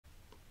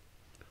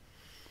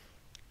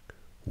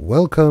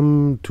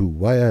Welcome to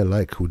Why I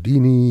Like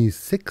Houdini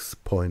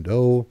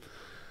 6.0.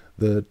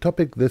 The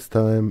topic this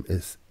time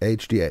is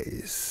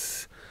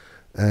HDAs.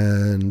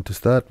 And to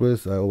start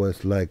with, I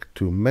always like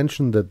to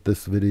mention that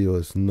this video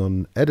is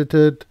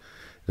non-edited.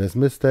 It has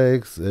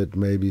mistakes, it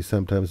may be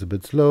sometimes a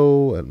bit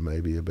slow and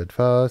maybe a bit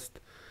fast.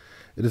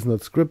 It is not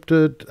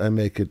scripted, I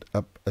make it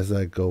up as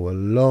I go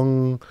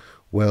along.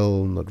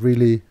 Well, not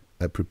really.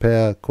 I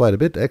prepare quite a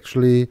bit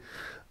actually.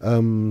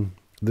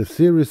 The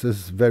series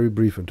is a very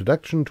brief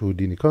introduction to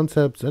Houdini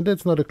concepts, and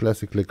it's not a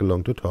classic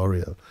click-along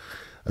tutorial.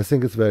 I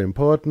think it's very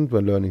important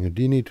when learning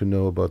Houdini to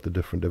know about the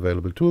different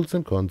available tools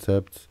and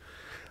concepts.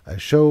 I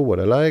show what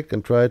I like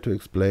and try to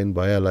explain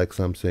why I like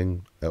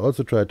something. I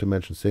also try to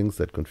mention things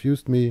that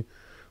confused me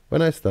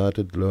when I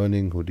started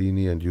learning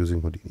Houdini and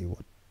using Houdini.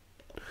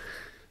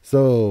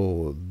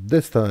 So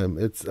this time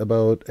it's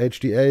about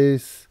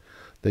HDAs.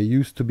 They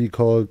used to be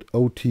called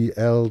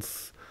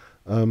OTLs.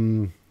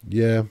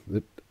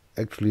 It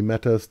actually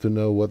matters to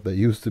know what they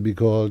used to be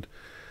called,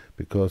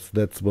 because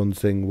that's one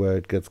thing where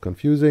it gets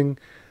confusing.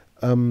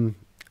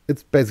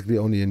 It's basically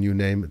only a new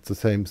name. It's the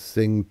same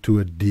thing to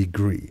a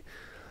degree.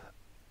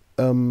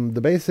 The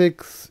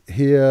basics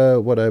here,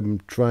 what I'm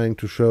trying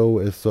to show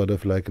is sort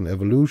of like an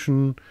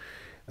evolution.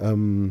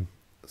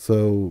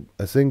 So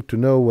I think to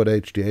know what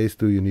HDAs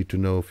do, you need to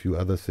know a few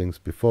other things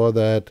before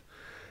that.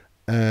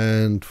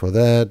 And for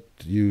that,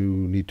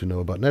 you need to know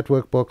about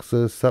network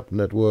boxes,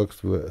 subnetworks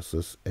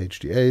versus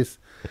HDAs.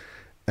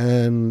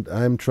 And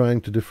I'm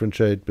trying to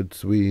differentiate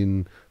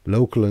between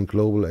local and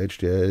global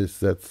HDAs.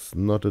 That's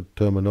not a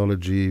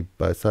terminology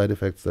by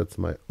SideFX, that's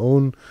my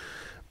own.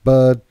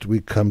 But we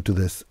come to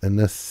this in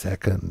a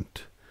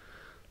second.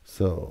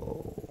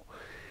 So,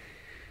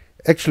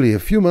 actually, a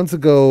few months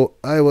ago,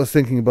 I was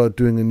thinking about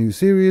doing a new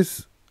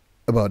series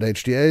about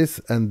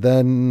HDAs, and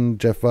then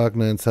Jeff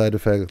Wagner and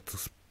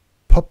SideFX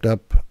popped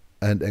up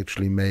and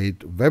actually made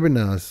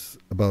webinars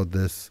about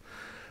this.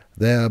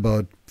 They're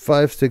about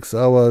 5-6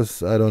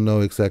 hours. I don't know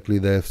exactly.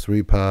 They have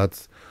 3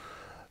 parts.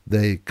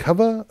 They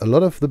cover a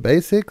lot of the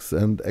basics,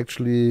 and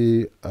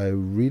actually I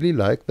really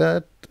like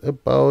that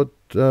about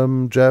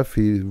Jeff.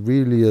 He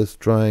really is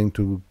trying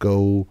to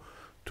go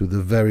to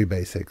the very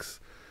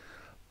basics.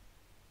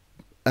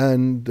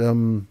 And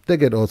they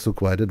get also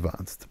quite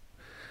advanced.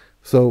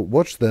 So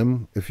watch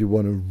them if you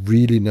want to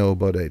really know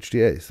about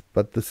HDAs.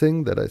 But the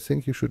thing that I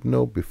think you should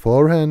know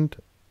beforehand,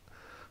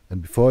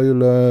 and before you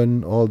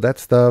learn all that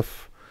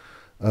stuff,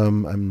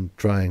 I'm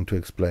trying to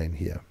explain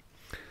here.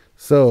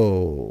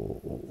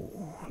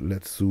 So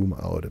let's zoom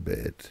out a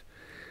bit.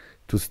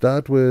 To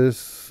start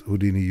with,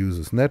 Houdini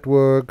uses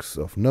networks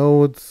of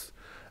nodes,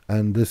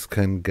 and this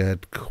can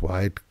get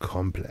quite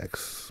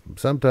complex.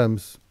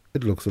 Sometimes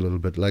it looks a little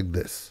bit like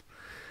this.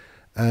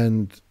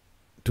 And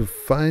to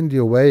find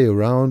your way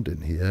around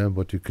in here,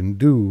 what you can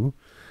do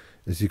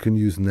is you can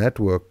use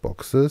network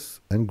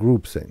boxes and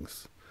group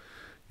things.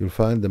 You'll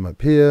find them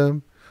up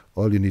here.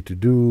 All you need to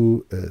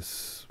do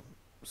is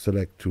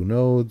select 2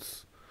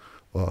 nodes,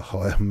 or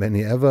however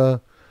many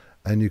ever,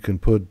 and you can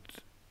put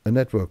a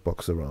network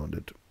box around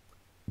it.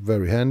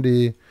 Very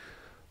handy.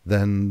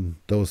 Then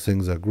those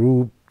things are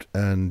grouped,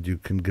 and you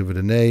can give it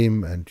a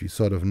name, and you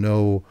sort of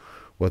know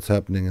what's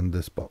happening in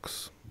this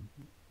box.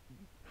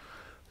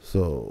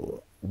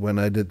 So when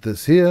I did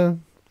this here,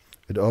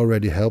 it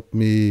already helped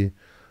me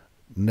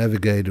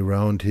navigate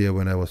around here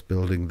when I was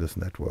building this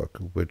network,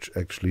 which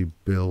actually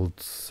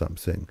builds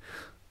something,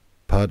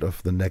 part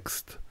of the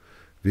next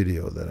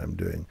video that I'm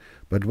doing.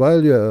 But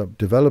while you're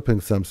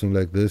developing something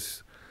like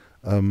this,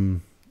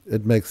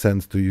 it makes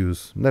sense to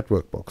use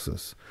network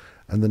boxes.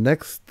 And the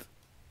next,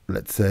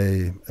 let's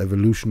say,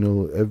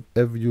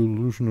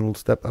 evolutional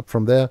step up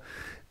from there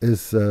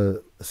is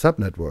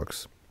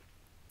subnetworks.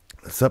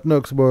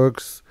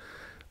 Subnetworks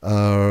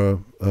are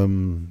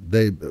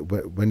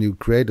when you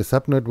create a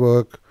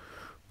subnetwork.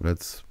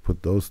 Let's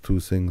put those 2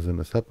 things in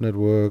a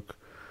subnetwork.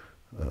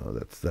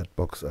 That's that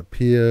box up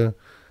here.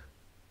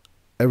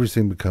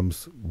 Everything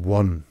becomes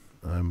one.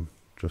 I'm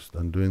just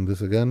undoing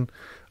this again.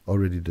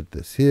 Already did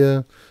this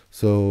here.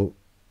 So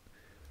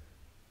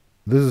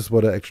this is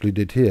what I actually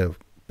did here.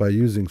 By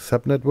using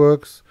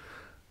subnetworks,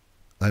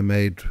 I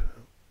made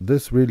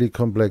this really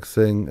complex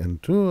thing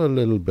into a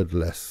little bit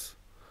less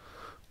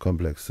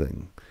complex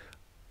thing.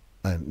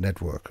 And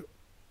network.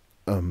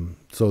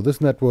 So this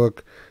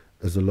network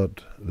is a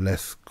lot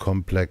less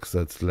complex.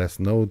 That's less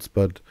nodes,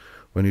 but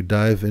when you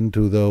dive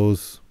into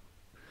those,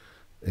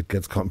 it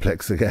gets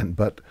complex again.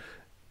 But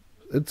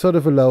it sort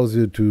of allows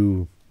you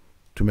to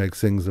make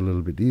things a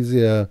little bit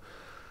easier.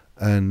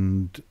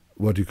 And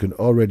what you can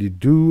already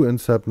do in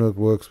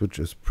subnetworks, which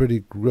is pretty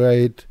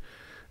great,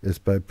 is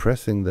by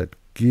pressing that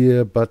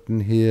gear button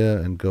here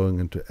and going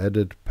into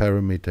Edit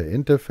Parameter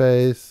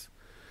Interface.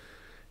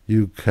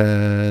 You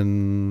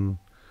can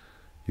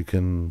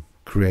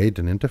create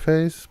an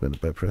interface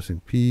by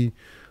pressing P.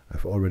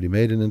 I've already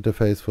made an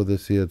interface for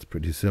this here. It's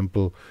pretty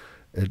simple.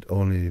 It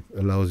only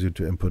allows you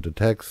to input a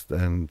text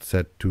and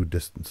set 2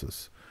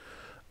 distances.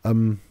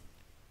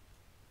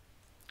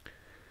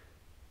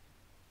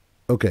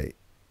 Okay.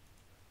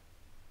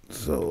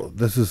 So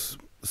this is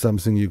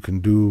something you can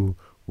do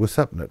with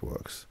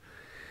subnetworks.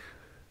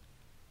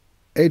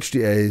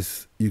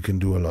 HDAs, you can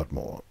do a lot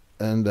more.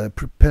 And I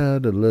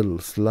prepared a little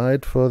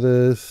slide for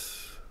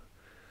this.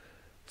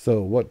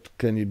 So what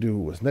can you do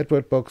with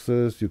network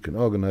boxes? You can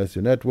organize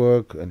your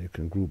network and you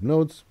can group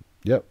nodes.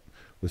 Yep.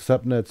 With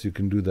subnets, you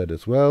can do that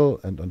as well.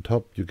 And on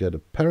top, you get a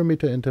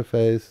parameter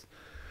interface.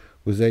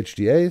 With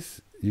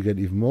HDAs, you get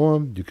even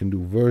more. You can do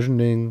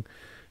versioning,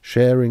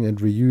 sharing and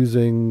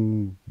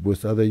reusing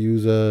with other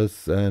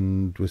users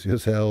and with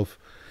yourself.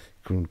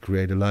 You can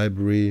create a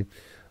library.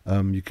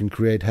 You can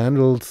create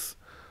handles.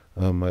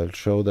 I'll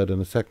show that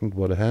in a second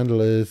what a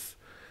handle is.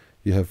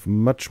 You have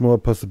much more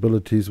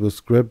possibilities with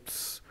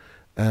scripts,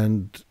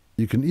 and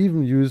you can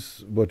even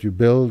use what you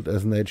build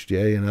as an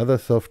HDA in other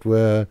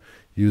software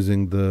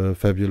using the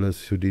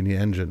fabulous Houdini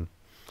engine.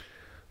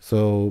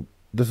 So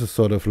this is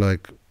sort of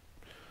like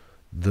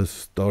the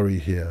story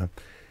here.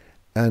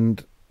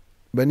 And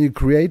when you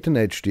create an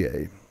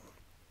HDA,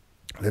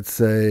 let's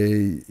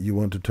say you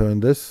want to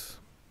turn this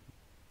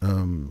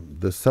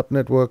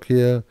subnetwork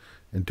here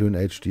into an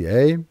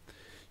HDA.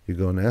 You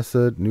go in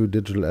Asset, New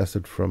Digital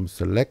Asset from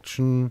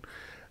Selection,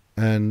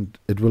 and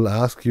it will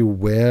ask you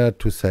where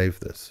to save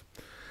this.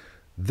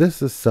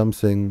 This is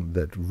something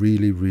that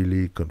really,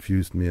 really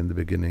confused me in the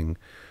beginning,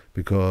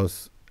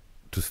 because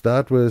to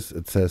start with,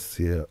 it says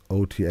here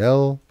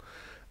OTL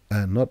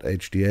and not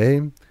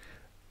HDA,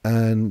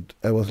 and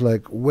I was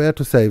like, where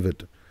to save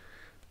it?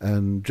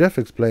 And Jeff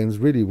explains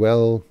really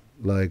well,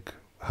 like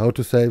how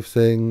to save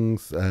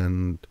things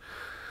and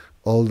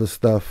all the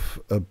stuff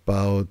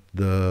about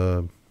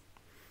the,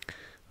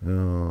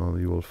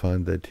 you will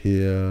find that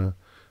here,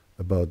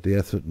 about the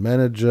asset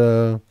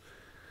manager.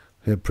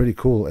 Yeah, pretty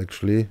cool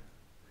actually.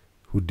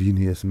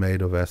 Houdini is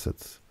made of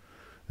assets.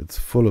 It's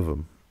full of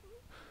them.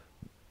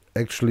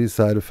 Actually,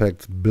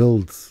 SideFX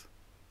builds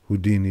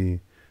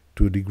Houdini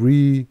to a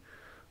degree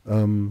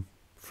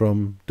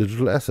from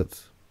digital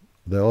assets.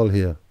 They're all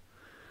here.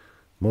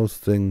 Most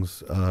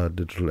things are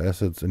digital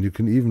assets, and you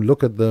can even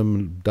look at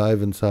them,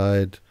 dive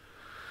inside,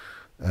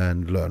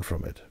 and learn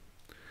from it.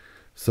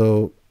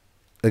 So,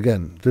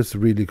 again, this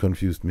really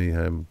confused me.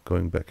 I'm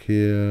going back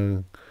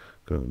here,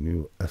 go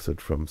New Asset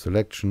from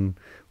Selection,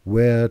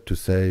 where to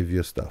save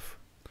your stuff.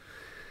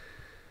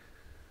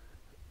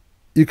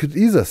 You could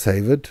either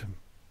save it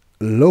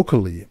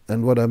locally,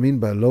 and what I mean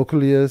by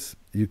locally is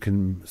you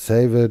can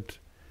save it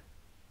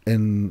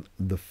in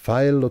the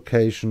file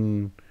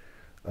location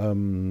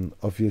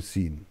of your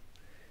scene.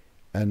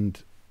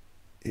 And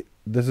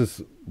this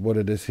is what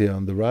it is here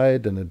on the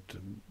right, and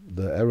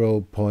the arrow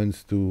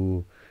points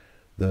to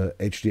the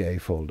HDA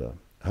folder.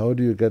 How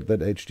do you get that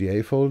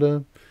HDA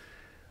folder?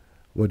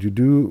 What you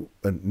do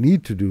and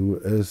need to do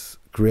is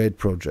create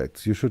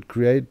projects. You should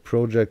create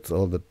projects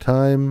all the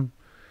time.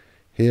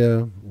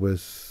 Here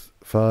with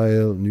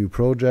File, New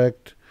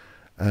Project,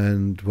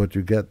 and what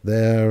you get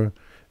there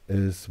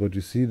is what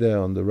you see there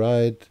on the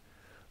right.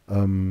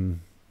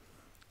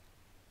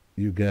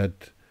 You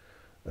get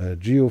a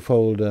geo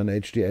folder, an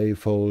HDA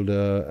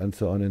folder, and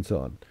so on and so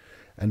on.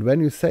 And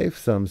when you save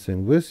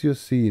something with your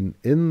scene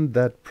in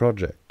that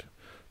project,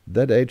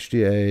 that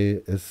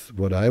HDA is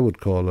what I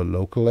would call a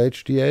local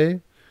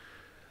HDA,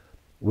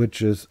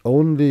 which is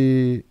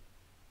only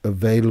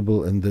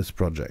available in this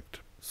project.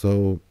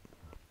 So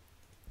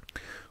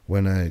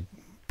when I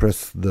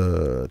press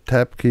the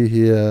tab key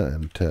here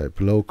and type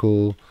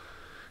local,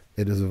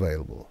 it is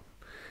available.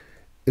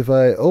 If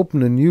I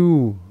open a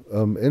new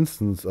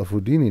instance of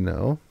Houdini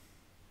now,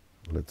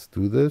 let's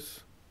do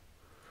this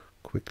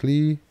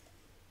quickly.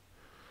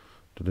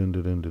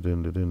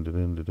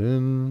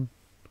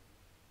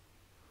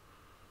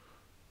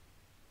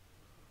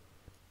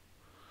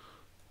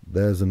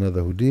 There's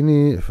another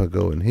Houdini. If I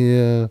go in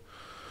here,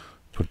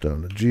 put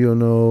down a geo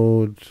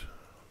node,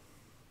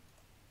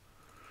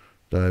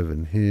 dive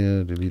in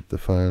here, delete the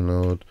file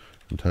node,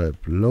 and type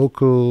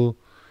local,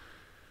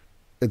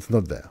 it's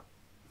not there.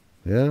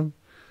 Yeah?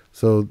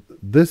 So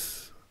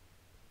this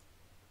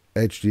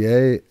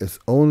HDA is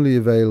only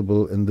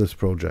available in this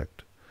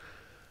project.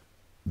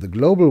 The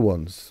global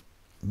ones,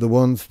 the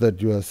ones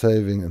that you are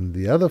saving in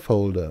the other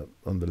folder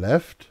on the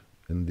left,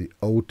 in the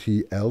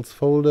OTLs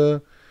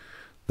folder,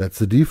 that's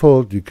the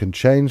default. You can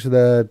change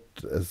that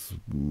as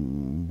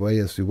way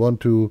as you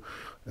want to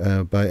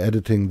by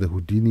editing the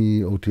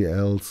Houdini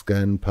OTL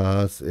scan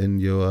path in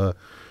your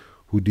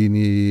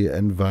Houdini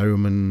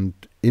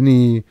environment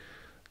ini.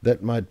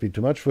 That might be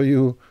too much for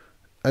you.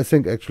 I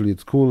think actually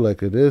it's cool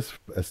like it is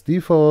as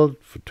default.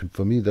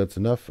 For me, that's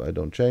enough. I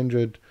don't change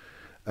it.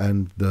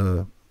 And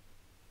the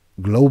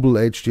global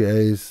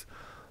HDAs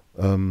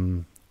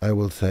I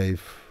will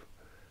save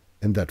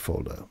in that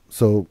folder.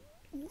 So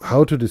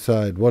how to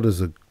decide what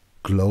is a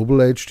global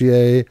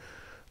HDA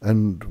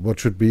and what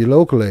should be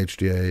local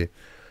HDA?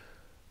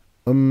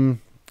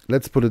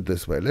 Let's put it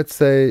this way. Let's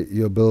say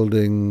you're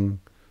building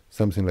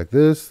something like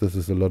this. This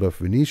is a lot of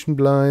Venetian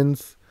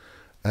blinds,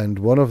 and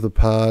one of the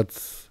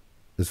parts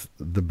is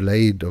the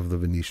blade of the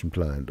Venetian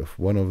blind, of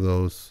one of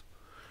those.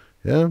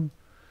 Yeah,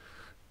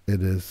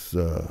 it is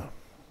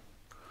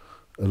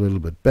a little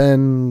bit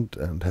bent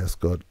and has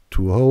got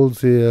 2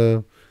 holes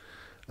here.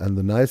 And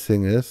the nice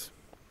thing is,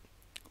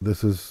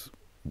 this is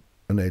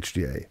an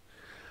HDA.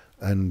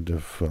 And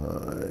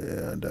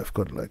and I've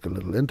got like a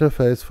little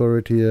interface for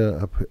it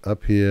here,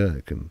 up here.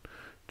 I can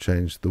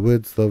change the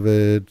width of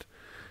it.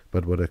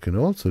 But what I can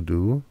also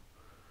do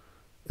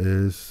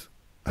is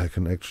I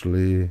can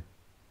actually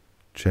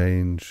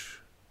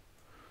change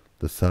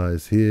the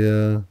size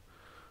here.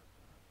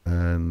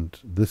 And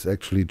this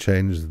actually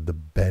changes the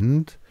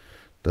bend.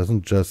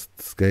 Doesn't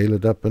just scale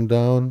it up and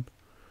down.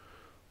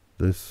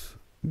 This,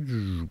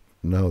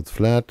 now it's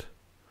flat.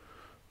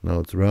 Now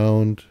it's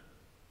round.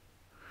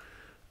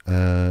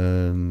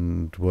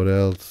 And what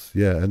else?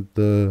 Yeah, and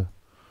the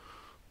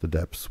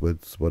depth,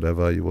 width,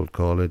 whatever you will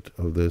call it,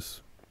 of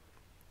this.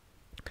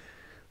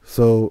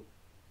 So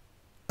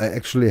I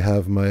actually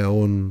have my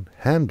own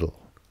handle.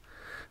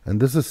 And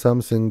this is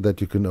something that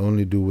you can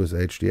only do with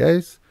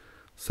HDAs.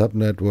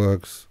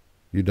 Subnetworks,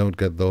 you don't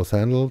get those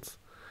handles.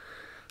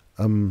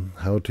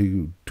 How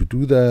to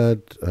do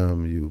that?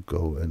 You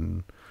go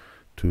in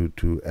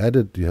to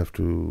edit. You have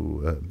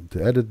to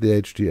edit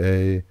the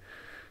HDA.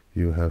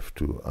 You have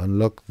to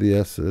unlock the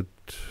asset.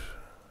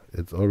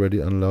 It's already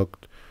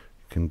unlocked.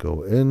 You can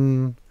go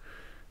in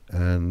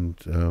and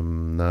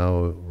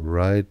now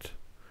write.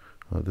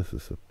 Oh, this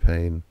is a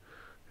pain.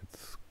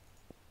 Let's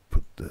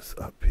put this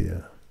up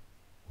here.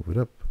 Move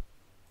it up.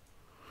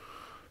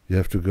 You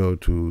have to go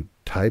to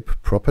type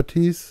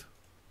properties,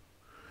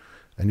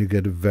 and you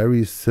get a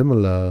very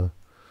similar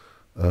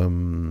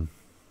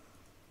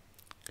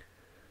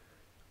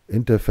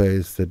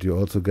interface that you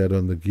also get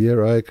on the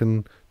gear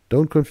icon.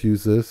 Don't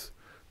confuse this.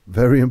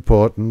 Very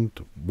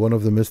important. One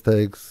of the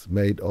mistakes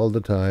made all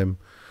the time.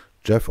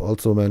 Jeff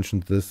also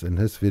mentioned this in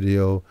his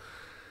video.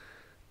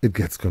 It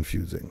gets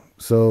confusing.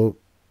 So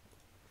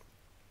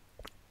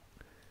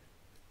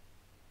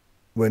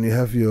when you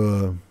have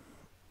your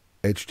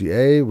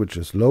HDA, which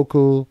is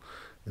local,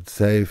 it's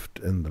saved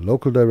in the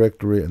local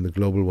directory and the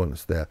global one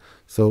is there.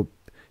 So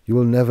you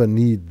will never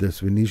need this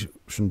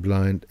Venetian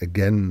blind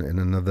again in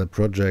another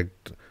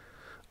project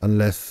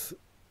unless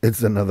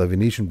it's another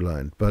Venetian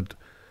blind. But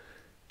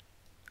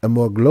a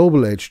more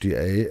global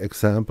HDA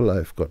example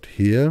I've got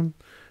here,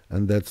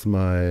 and that's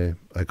my,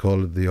 I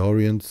call it the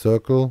Orient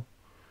circle.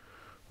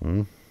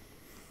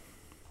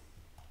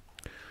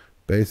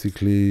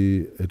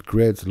 Basically, it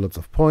creates lots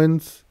of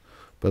points,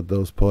 but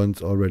those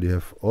points already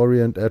have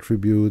Orient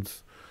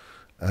attributes,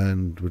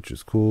 and which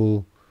is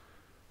cool.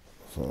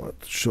 So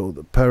let's show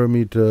the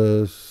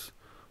parameters,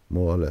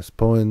 more or less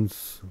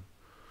points,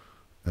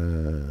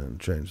 and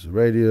change the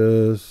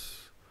radius.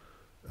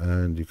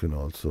 And you can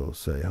also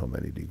say how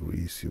many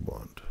degrees you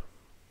want.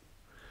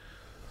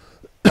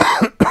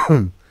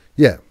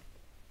 Yeah,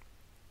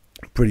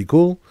 pretty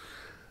cool.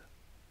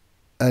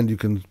 And you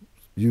can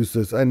use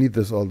this. I need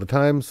this all the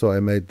time, so I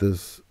made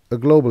this a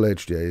global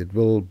HDA. It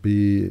will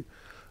be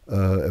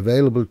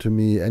available to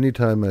me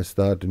anytime I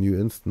start a new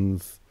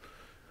instance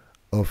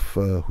of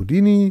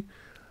Houdini.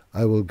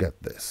 I will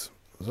get this.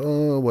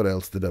 So what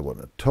else did I want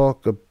to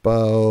talk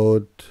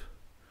about?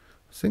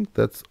 I think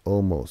that's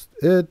almost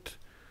it.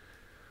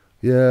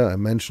 Yeah, I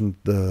mentioned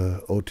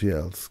the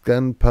OTL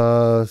scan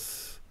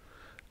pass,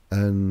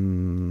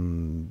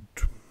 and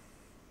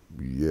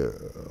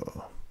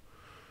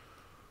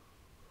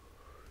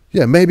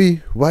yeah,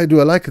 maybe why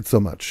do I like it so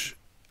much?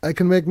 I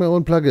can make my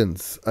own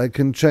plugins. I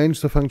can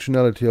change the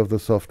functionality of the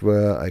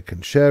software. I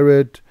can share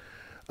it.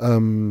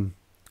 And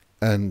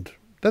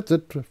that's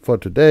it for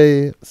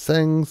today.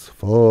 Thanks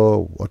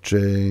for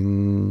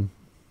watching.